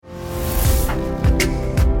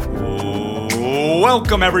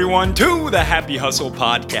Welcome everyone to the Happy Hustle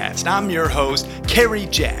Podcast. I'm your host, Cary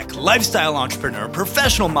Jack, lifestyle entrepreneur,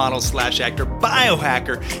 professional model / actor,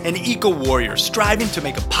 biohacker, and eco-warrior striving to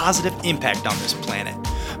make a positive impact on this planet.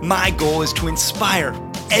 My goal is to inspire,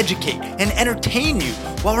 educate, and entertain you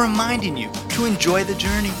while reminding you to enjoy the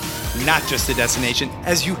journey, not just the destination,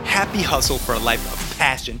 as you happy hustle for a life of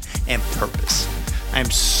passion and purpose. I am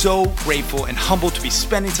so grateful and humbled to be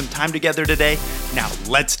spending some time together today. Now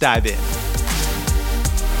let's dive in.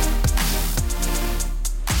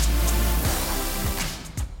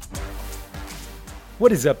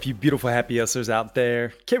 What is up, you beautiful happy hustlers out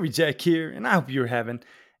there? Cary Jack here, and I hope you're having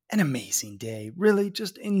an amazing day. Really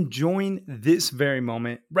just enjoying this very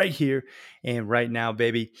moment right here and right now,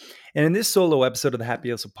 baby. And in this solo episode of the Happy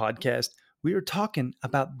Hustle Podcast, we are talking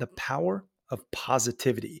about the power of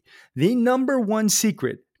positivity, the number one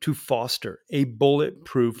secret to foster a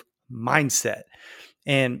bulletproof mindset.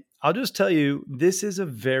 And I'll just tell you, this is a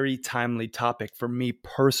very timely topic for me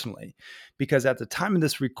personally, because at the time of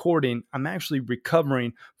this recording, I'm actually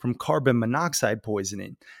recovering from carbon monoxide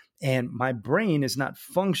poisoning, and my brain is not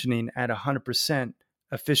functioning at 100%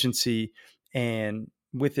 efficiency and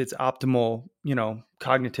with its optimal,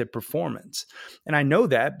 cognitive performance. And I know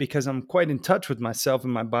that because I'm quite in touch with myself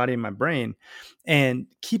and my body and my brain, and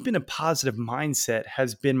keeping a positive mindset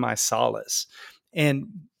has been my solace. And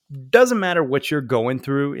doesn't matter what you're going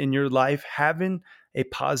through in your life, having a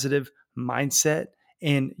positive mindset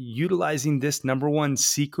and utilizing this number one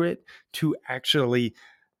secret to actually,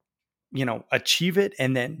 achieve it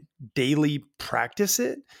and then daily practice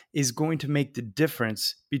it is going to make the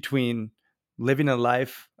difference between living a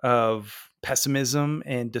life of pessimism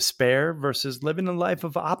and despair versus living a life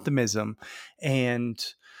of optimism and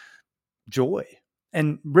joy.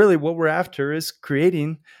 And really what we're after is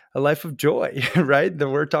creating a life of joy, right? That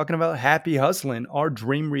we're talking about happy hustling, our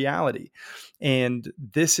dream reality. And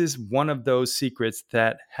this is one of those secrets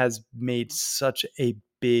that has made such a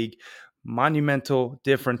big, monumental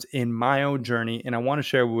difference in my own journey. And I want to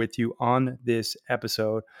share with you on this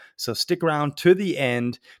episode. So stick around to the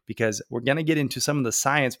end because we're going to get into some of the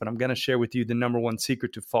science, but I'm going to share with you the number one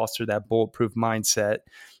secret to foster that bulletproof mindset.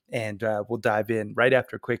 And we'll dive in right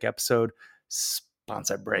after a quick episode.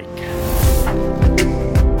 Sponsor break.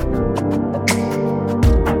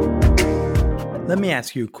 Let me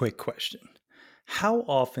ask you a quick question. How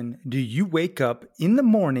often do you wake up in the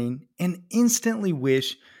morning and instantly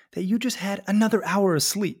wish that you just had another hour of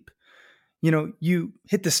sleep? You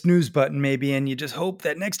hit the snooze button maybe, and you just hope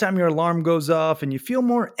that next time your alarm goes off and you feel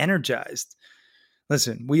more energized.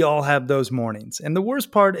 Listen, we all have those mornings, and the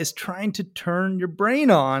worst part is trying to turn your brain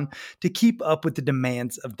on to keep up with the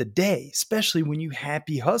demands of the day, especially when you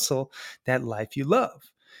happy hustle that life you love.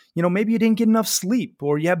 Maybe you didn't get enough sleep,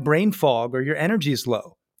 or you have brain fog, or your energy is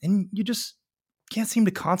low, and you just can't seem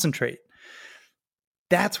to concentrate.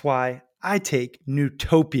 That's why I take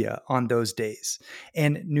Newtopia on those days.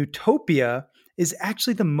 And Newtopia is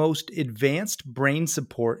actually the most advanced brain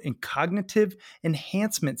support and cognitive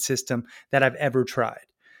enhancement system that I've ever tried.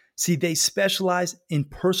 See, they specialize in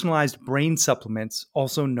personalized brain supplements,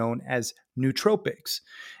 also known as nootropics.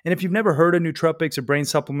 And if you've never heard of nootropics or brain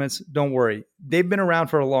supplements, don't worry. They've been around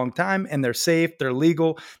for a long time and they're safe, they're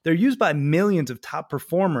legal. They're used by millions of top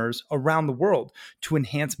performers around the world to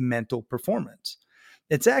enhance mental performance.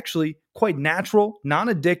 It's actually quite natural,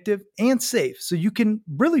 non-addictive, and safe, so you can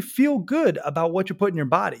really feel good about what you put in your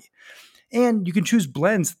body. And you can choose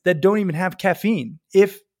blends that don't even have caffeine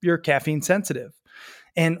if you're caffeine sensitive.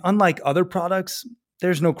 And unlike other products,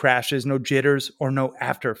 there's no crashes, no jitters, or no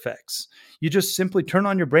after effects. You just simply turn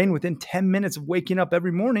on your brain within 10 minutes of waking up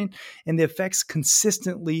every morning, and the effects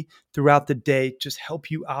consistently throughout the day just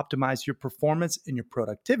help you optimize your performance and your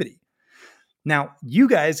productivity. Now, you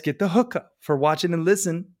guys get the hookup for watching and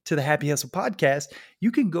listen to the Happy Hustle Podcast.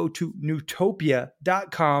 You can go to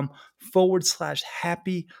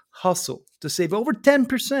newtopia.com/happy hustle to save over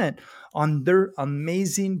 10% on their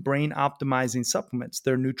amazing brain optimizing supplements,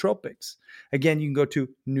 their nootropics. Again, you can go to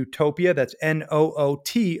Newtopia, that's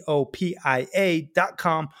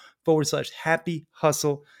nootopia.com/happy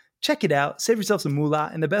hustle. Check it out. Save yourself some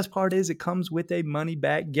moolah. And the best part is it comes with a money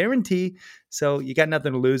back guarantee. So you got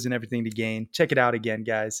nothing to lose and everything to gain. Check it out again,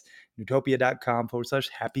 guys.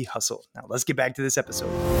 Newtopia.com/happy hustle. Now let's get back to this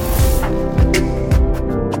episode.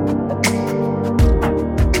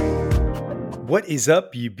 What is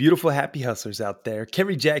up, you beautiful happy hustlers out there?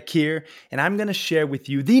 Cary Jack here, and I'm going to share with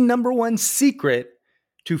you the number one secret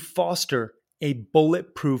to foster a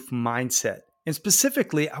bulletproof mindset. And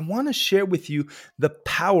specifically, I want to share with you the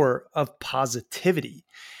power of positivity.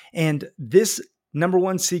 And this number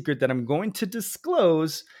one secret that I'm going to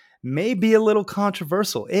disclose may be a little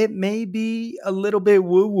controversial. It may be a little bit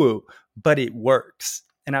woo woo, but it works.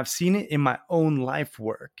 And I've seen it in my own life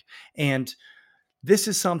work. And this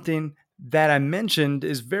is something that I mentioned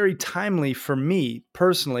is very timely for me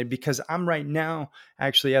personally, because I'm right now,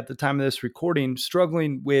 actually, at the time of this recording,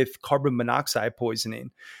 struggling with carbon monoxide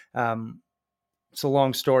poisoning. It's a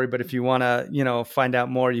long story, but if you want to, find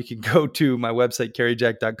out more, you can go to my website,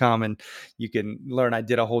 caryjack.com, and you can learn. I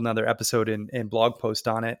did a whole nother episode and blog post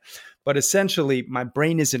on it. But essentially, my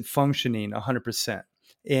brain isn't functioning 100%.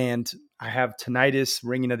 And I have tinnitus,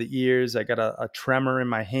 ringing of the ears. I got a tremor in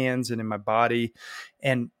my hands and in my body.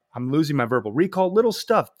 And I'm losing my verbal recall, little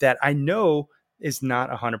stuff that I know is not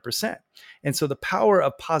 100%. And so the power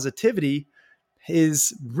of positivity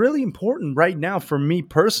is really important right now for me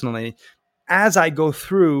personally as I go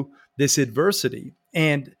through this adversity.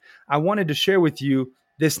 And I wanted to share with you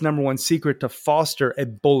this number one secret to foster a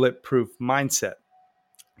bulletproof mindset.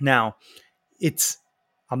 Now, it's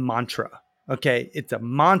a mantra. Okay. It's a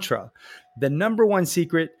mantra. The number one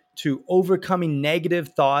secret to overcoming negative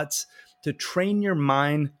thoughts, to train your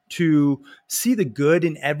mind to see the good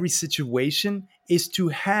in every situation, is to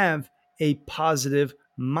have a positive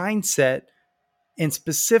mindset, and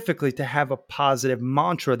specifically to have a positive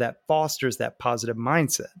mantra that fosters that positive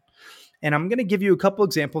mindset. And I'm going to give you a couple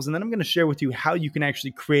examples, and then I'm going to share with you how you can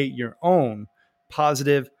actually create your own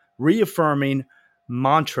positive, reaffirming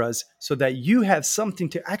mantras so that you have something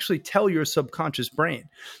to actually tell your subconscious brain.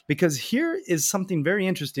 Because here is something very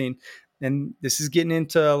interesting, and this is getting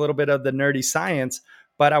into a little bit of the nerdy science,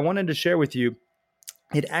 but I wanted to share with you,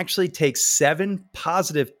 it actually takes 7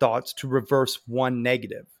 positive thoughts to reverse 1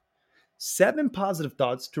 negative. 7 positive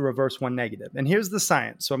thoughts to reverse 1 negative. And here's the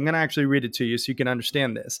science. So I'm going to actually read it to you so you can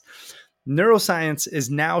understand this. Neuroscience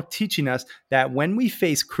is now teaching us that when we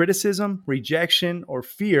face criticism, rejection, or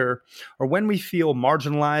fear, or when we feel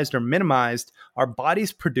marginalized or minimized, our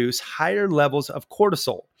bodies produce higher levels of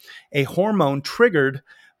cortisol, a hormone triggered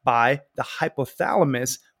by the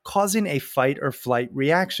hypothalamus, causing a fight or flight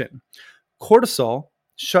reaction. Cortisol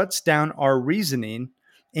shuts down our reasoning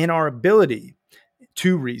and our ability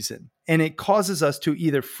to reason, and it causes us to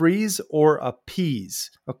either freeze or appease,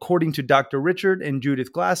 according to Dr. Richard and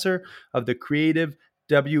Judith Glasser of the Creative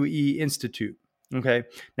WE Institute. Okay.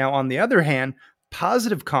 Now, on the other hand,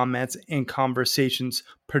 positive comments and conversations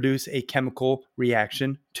produce a chemical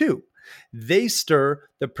reaction too. They stir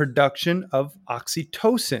the production of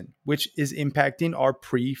oxytocin, which is impacting our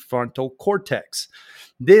prefrontal cortex.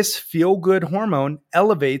 This feel-good hormone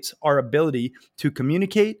elevates our ability to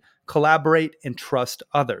communicate, collaborate, and trust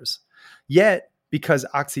others. Yet, because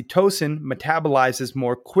oxytocin metabolizes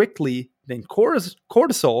more quickly than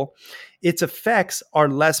cortisol, its effects are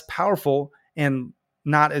less powerful and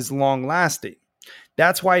not as long lasting.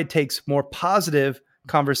 That's why it takes more positive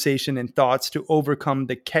conversation and thoughts to overcome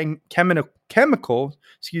the chemical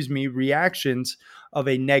reactions of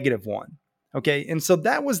a negative one. Okay. And so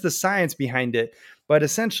that was the science behind it. But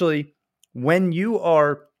essentially, when you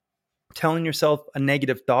are telling yourself a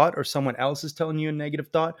negative thought, or someone else is telling you a negative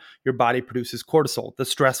thought, your body produces cortisol, the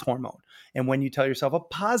stress hormone. And when you tell yourself a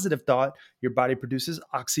positive thought, your body produces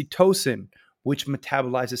oxytocin, which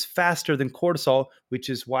metabolizes faster than cortisol, which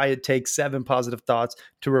is why it takes 7 positive thoughts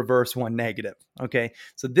to reverse 1 negative. Okay.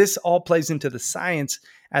 So this all plays into the science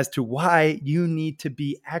as to why you need to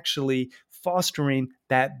be actually fostering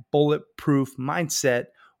that bulletproof mindset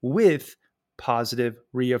with positive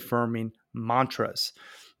reaffirming mantras.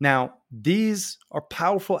 Now, these are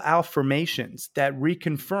powerful affirmations that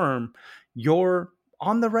reconfirm you're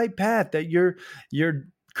on the right path, that you're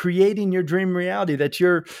creating your dream reality, that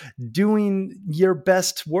you're doing your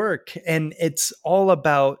best work. And it's all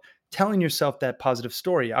about telling yourself that positive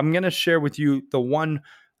story. I'm going to share with you the one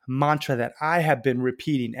mantra that I have been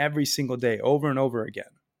repeating every single day over and over again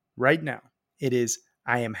right now. It is,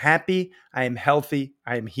 I am happy, I am healthy,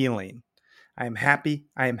 I am healing. I am happy,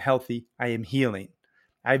 I am healthy, I am healing.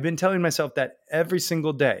 I've been telling myself that every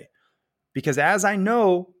single day because as I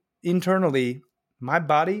know internally, my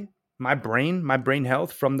body, my brain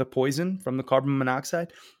health from the poison, from the carbon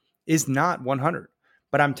monoxide is not 100.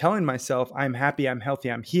 But I'm telling myself I'm happy, I'm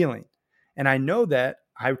healthy, I'm healing. And I know that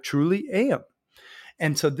I truly am.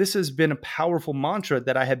 And so this has been a powerful mantra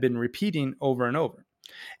that I have been repeating over and over.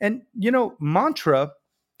 And, mantra,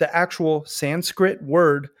 the actual Sanskrit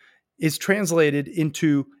word, is translated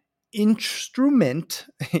into instrument,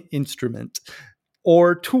 instrument,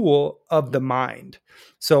 or tool of the mind.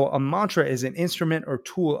 So a mantra is an instrument or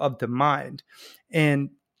tool of the mind. And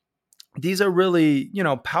these are really,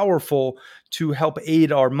 powerful to help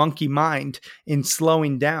aid our monkey mind in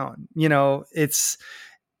slowing down. It's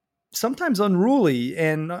sometimes unruly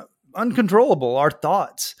and uncontrollable, our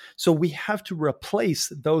thoughts. So we have to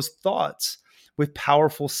replace those thoughts with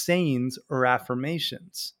powerful sayings or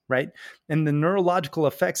affirmations, right? And the neurological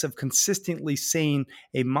effects of consistently saying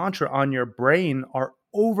a mantra on your brain are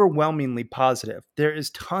overwhelmingly positive. There is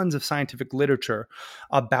tons of scientific literature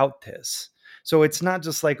about this. So it's not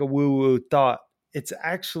just like a woo woo thought. It's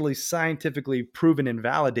actually scientifically proven and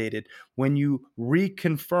validated when you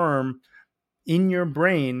reconfirm in your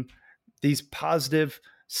brain these positive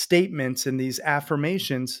statements and these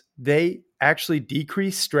affirmations. They actually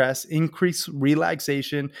decrease stress, increase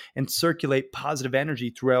relaxation, and circulate positive energy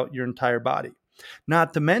throughout your entire body.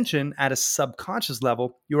 Not to mention, at a subconscious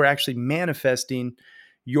level, you are actually manifesting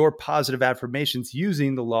your positive affirmations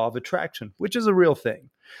using the law of attraction, which is a real thing.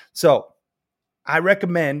 So, I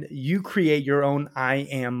recommend you create your own I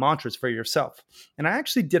am mantras for yourself. And I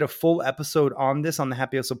actually did a full episode on this on the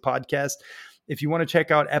Happy Hustle podcast. If you want to check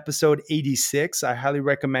out episode 86, I highly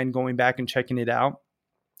recommend going back and checking it out.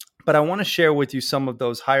 But I want to share with you some of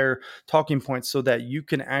those higher talking points so that you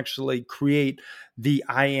can actually create the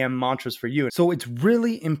I am mantras for you. So it's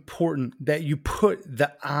really important that you put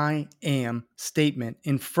the I am statement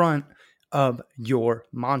in front of your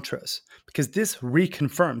mantras because this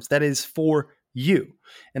reconfirms that is for you.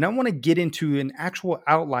 And I want to get into an actual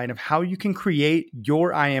outline of how you can create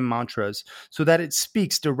your I am mantras so that it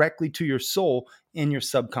speaks directly to your soul in your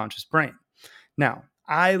subconscious brain. Now,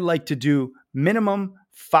 I like to do minimum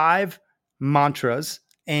 5 mantras,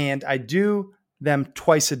 and I do them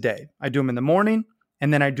twice a day. I do them in the morning,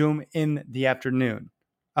 and then I do them in the afternoon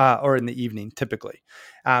or in the evening, typically.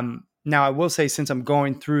 Now, I will say, since I'm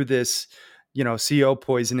going through this, CO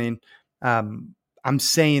poisoning, I'm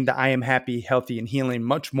saying that I am happy, healthy, and healing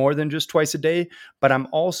much more than just twice a day, but I'm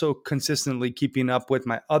also consistently keeping up with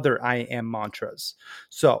my other I am mantras.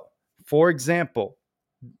 So, for example,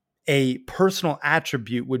 a personal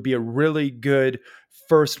attribute would be a really good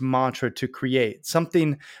first mantra to create,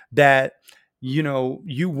 something that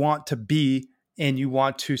you want to be and you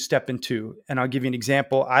want to step into. And I'll give you an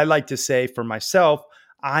example. I like to say for myself,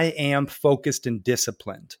 I am focused and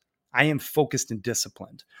disciplined. I am focused and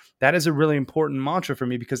disciplined. That is a really important mantra for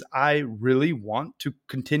me because I really want to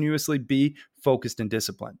continuously be focused and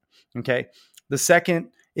disciplined. Okay. The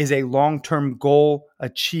second is a long-term goal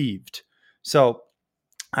achieved. So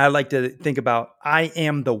I like to think about, I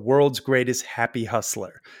am the world's greatest happy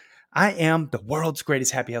hustler. I am the world's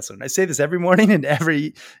greatest happy hustler. And I say this every morning and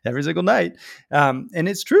every single night. And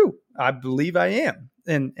it's true. I believe I am.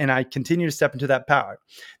 And I continue to step into that power.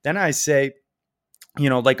 Then I say,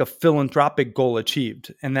 like a philanthropic goal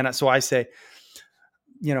achieved. And then so I say,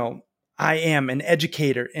 I am an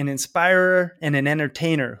educator, an inspirer, and an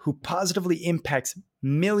entertainer who positively impacts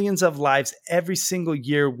millions of lives every single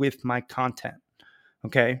year with my content.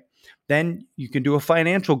 Okay. Then you can do a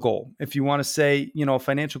financial goal. If you want to say, a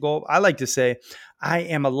financial goal, I like to say, I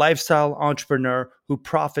am a lifestyle entrepreneur who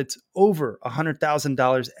profits over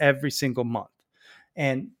 $100,000 every single month.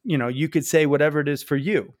 And, you could say whatever it is for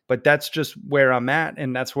you, but that's just where I'm at.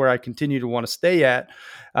 And that's where I continue to want to stay at,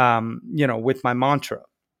 with my mantra.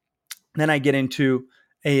 Then I get into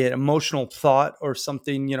an emotional thought or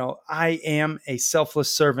something, I am a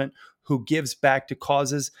selfless servant who gives back to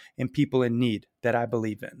causes and people in need that I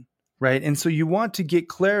believe in. Right. And so you want to get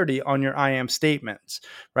clarity on your I am statements.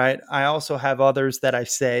 Right. I also have others that I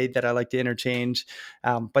say that I like to interchange.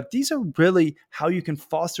 But these are really how you can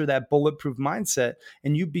foster that bulletproof mindset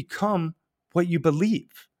and you become what you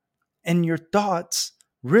believe. And your thoughts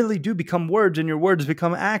really do become words and your words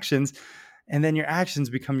become actions. And then your actions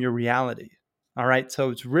become your reality. All right. So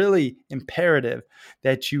it's really imperative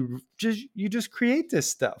that you just create this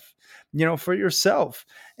stuff, for yourself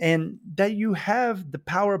and that you have the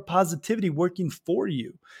power of positivity working for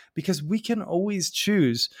you because we can always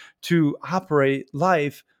choose to operate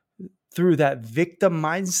life through that victim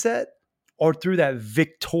mindset or through that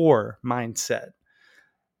victor mindset.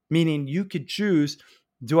 Meaning you could choose,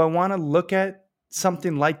 do I want to look at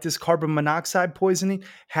something like this carbon monoxide poisoning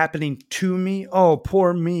happening to me? Oh,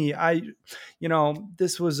 poor me.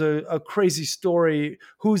 This was a crazy story.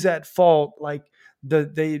 Who's at fault? Like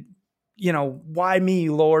why me,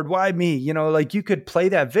 Lord? Why me? Like you could play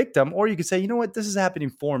that victim, or you could say, you know what? This is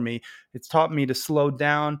happening for me. It's taught me to slow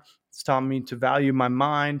down. It's taught me to value my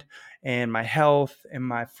mind and my health and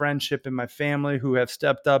my friendship and my family who have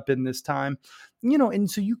stepped up in this time.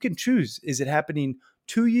 And so you can choose, is it happening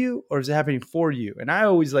to you or is it happening for you? And I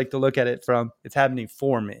always like to look at it from, it's happening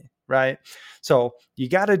for me, right? So you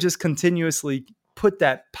got to just continuously put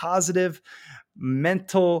that positive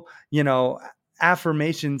mental,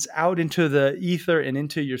 affirmations out into the ether and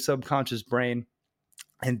into your subconscious brain.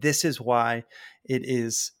 And this is why it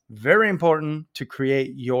is very important to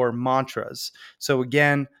create your mantras. So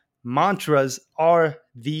again, mantras are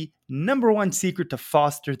the number one secret to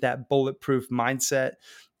foster that bulletproof mindset.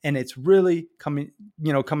 And it's really coming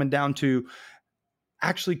down to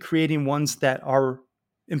actually creating ones that are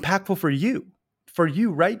impactful for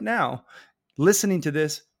you right now. Listening to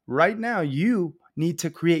this right now, you need to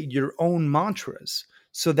create your own mantras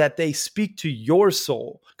so that they speak to your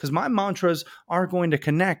soul. Because my mantras are going to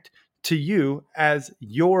connect to you as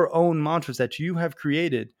your own mantras that you have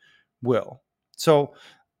created will. So,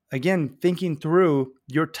 again, thinking through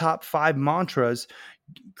your top 5 mantras,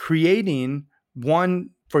 creating one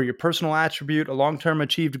for your personal attribute, a long-term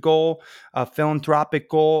achieved goal, a philanthropic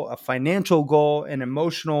goal, a financial goal, an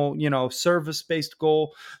emotional, service-based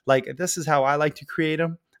goal. Like, this is how I like to create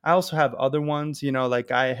them. I also have other ones,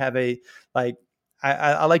 like I have like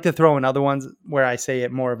I like to throw in other ones where I say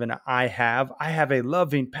it more of an I have a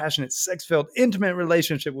loving, passionate, sex-filled, intimate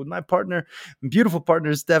relationship with my partner, beautiful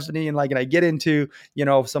partner Stephanie, and I get into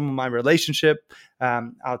some of my relationship.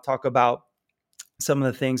 I'll talk about some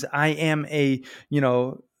of the things. I am a,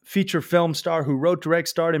 feature film star who wrote, direct,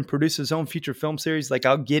 starred, and produced his own feature film series. Like,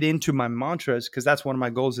 I'll get into my mantras because that's one of my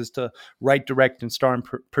goals, is to write, direct, and star and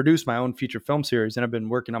produce my own feature film series. And I've been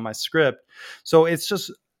working on my script. So it's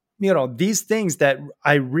just, these things that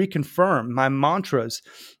I reconfirm, my mantras,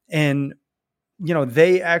 and,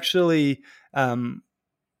 they actually, are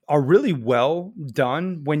really well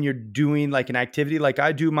done when you're doing like an activity. Like,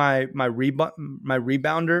 I do my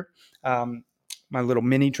rebounder, um, my little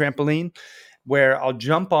mini trampoline, where I'll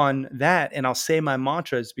jump on that and I'll say my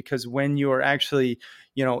mantras, because when you're actually,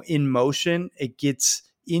 in motion, it gets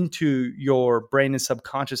into your brain and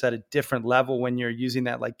subconscious at a different level when you're using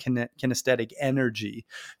that like kinesthetic energy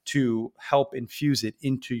to help infuse it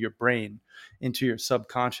into your brain, into your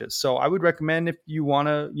subconscious. So I would recommend, if you want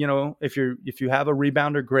to, if you have a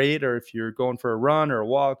rebounder, great. Or if you're going for a run or a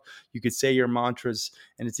walk, you could say your mantras,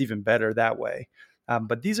 and it's even better that way.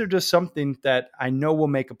 But these are just something that I know will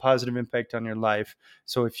make a positive impact on your life.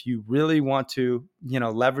 So if you really want to,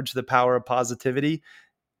 leverage the power of positivity,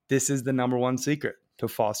 this is the number one secret to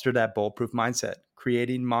foster that bulletproof mindset: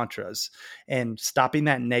 creating mantras and stopping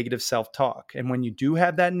that negative self-talk. And when you do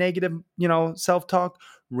have that negative, self-talk,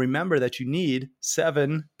 remember that you need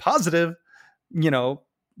 7 positive, you know,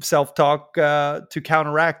 self-talk to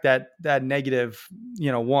counteract that negative,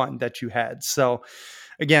 one that you had. So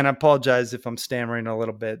again, I apologize if I'm stammering a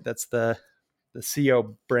little bit. That's the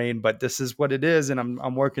CO brain, but this is what it is. And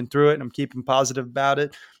I'm working through it, and I'm keeping positive about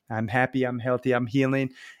it. I'm happy, I'm healthy, I'm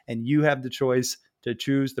healing. And you have the choice to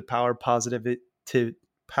choose the power of positivity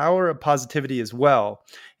as well.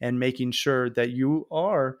 And making sure that you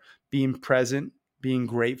are being present, being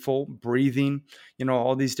grateful, breathing,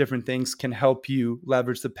 all these different things can help you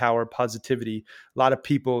leverage the power of positivity. A lot of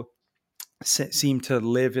people seem to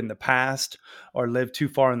live in the past or live too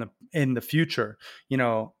far in the future,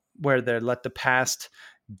 where they let the past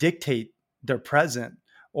dictate their present,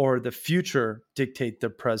 or the future dictate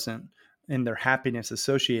their present and their happiness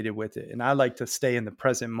associated with it. And I like to stay in the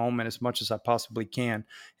present moment as much as I possibly can.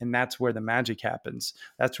 And that's where the magic happens.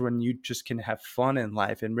 That's when you just can have fun in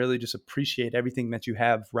life and really just appreciate everything that you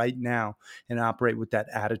have right now and operate with that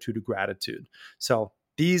attitude of gratitude. So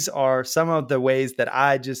these are some of the ways that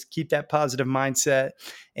I just keep that positive mindset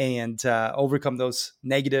and overcome those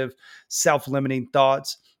negative, self-limiting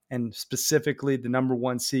thoughts. And specifically, the number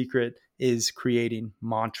one secret is creating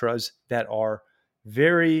mantras that are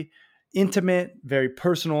very intimate, very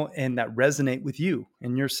personal, and that resonate with you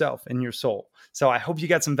and yourself and your soul. So I hope you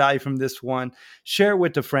got some value from this one. Share it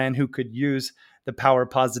with a friend who could use the power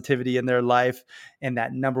of positivity in their life, and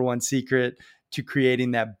that number one secret to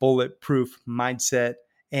creating that bulletproof mindset.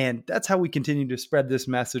 And that's how we continue to spread this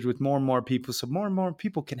message with more and more people, so more and more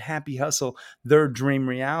people can happy hustle their dream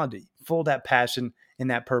reality, full that passion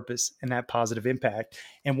and that purpose and that positive impact.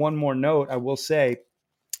 And one more note, I will say,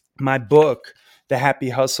 my book, The Happy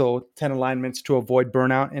Hustle, 10 Alignments to Avoid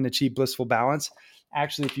Burnout and Achieve Blissful Balance.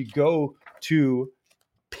 Actually, if you go to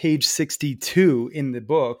page 62 in the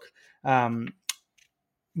book,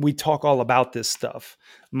 we talk all about this stuff.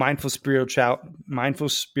 Mindful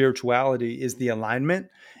spirituality is the alignment,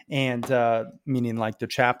 and meaning like the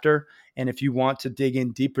chapter. And if you want to dig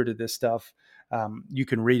in deeper to this stuff, you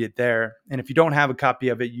can read it there. And if you don't have a copy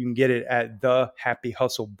of it, you can get it at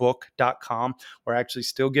thehappyhustlebook.com. We're actually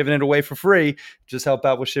still giving it away for free. Just help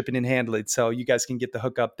out with shipping and handling. So you guys can get the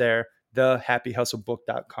hook up there,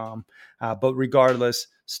 thehappyhustlebook.com. But regardless,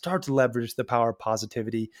 start to leverage the power of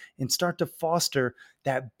positivity and start to foster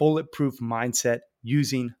that bulletproof mindset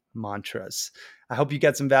using mantras. I hope you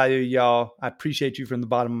got some value, y'all. I appreciate you from the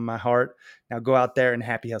bottom of my heart. Now go out there and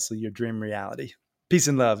happy hustle your dream reality. Peace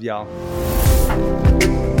and love, y'all.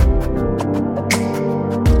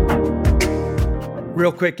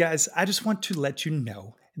 Real quick, guys, I just want to let you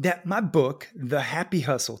know that my book, The Happy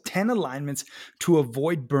Hustle, 10 Alignments to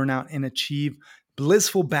Avoid Burnout and Achieve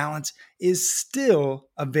Blissful Balance, is still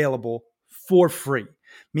available for free.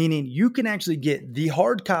 Meaning you can actually get the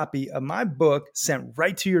hard copy of my book sent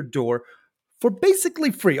right to your door for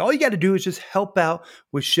basically free. All you got to do is just help out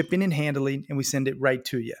with shipping and handling, and we send it right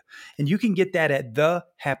to you. And you can get that at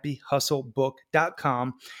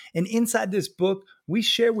thehappyhustlebook.com. And inside this book, we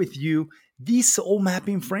share with you the soul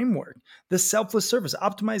mapping framework, the selfless service,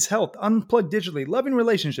 optimized health, unplugged digitally, loving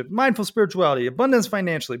relationship, mindful spirituality, abundance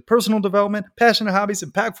financially, personal development, passionate hobbies,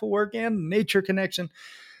 impactful work, and nature connection.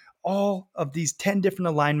 All of these 10 different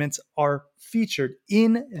alignments are featured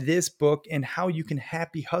in this book and how you can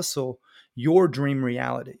happy hustle your dream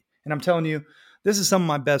reality. And I'm telling you, this is some of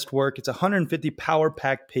my best work. It's 150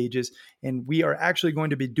 power-packed pages, and we are actually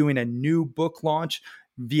going to be doing a new book launch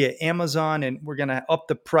via Amazon, and we're going to up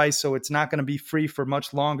the price, so it's not going to be free for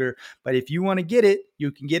much longer. But if you want to get it,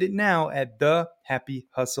 you can get it now at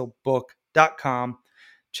thehappyhustlebook.com.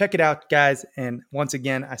 Check it out, guys. And once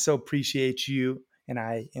again, I so appreciate you, and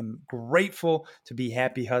I am grateful to be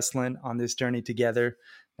happy hustling on this journey together.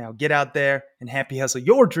 Now get out there and happy hustle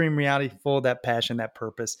your dream reality full of that passion, that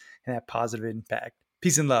purpose, and that positive impact.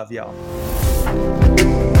 Peace and love, y'all.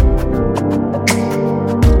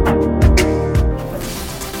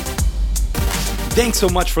 Thanks so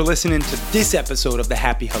much for listening to this episode of the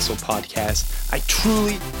Happy Hustle Podcast. I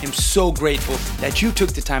truly am so grateful that you took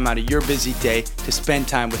the time out of your busy day to spend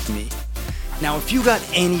time with me. Now, if you got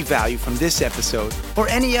any value from this episode or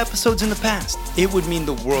any episodes in the past, it would mean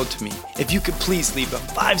the world to me if you could please leave a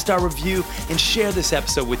 5-star review and share this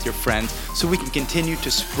episode with your friends so we can continue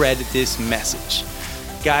to spread this message.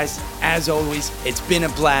 Guys, as always, it's been a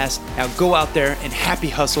blast. Now go out there and happy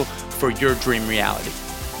hustle for your dream reality.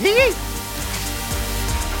 Yee!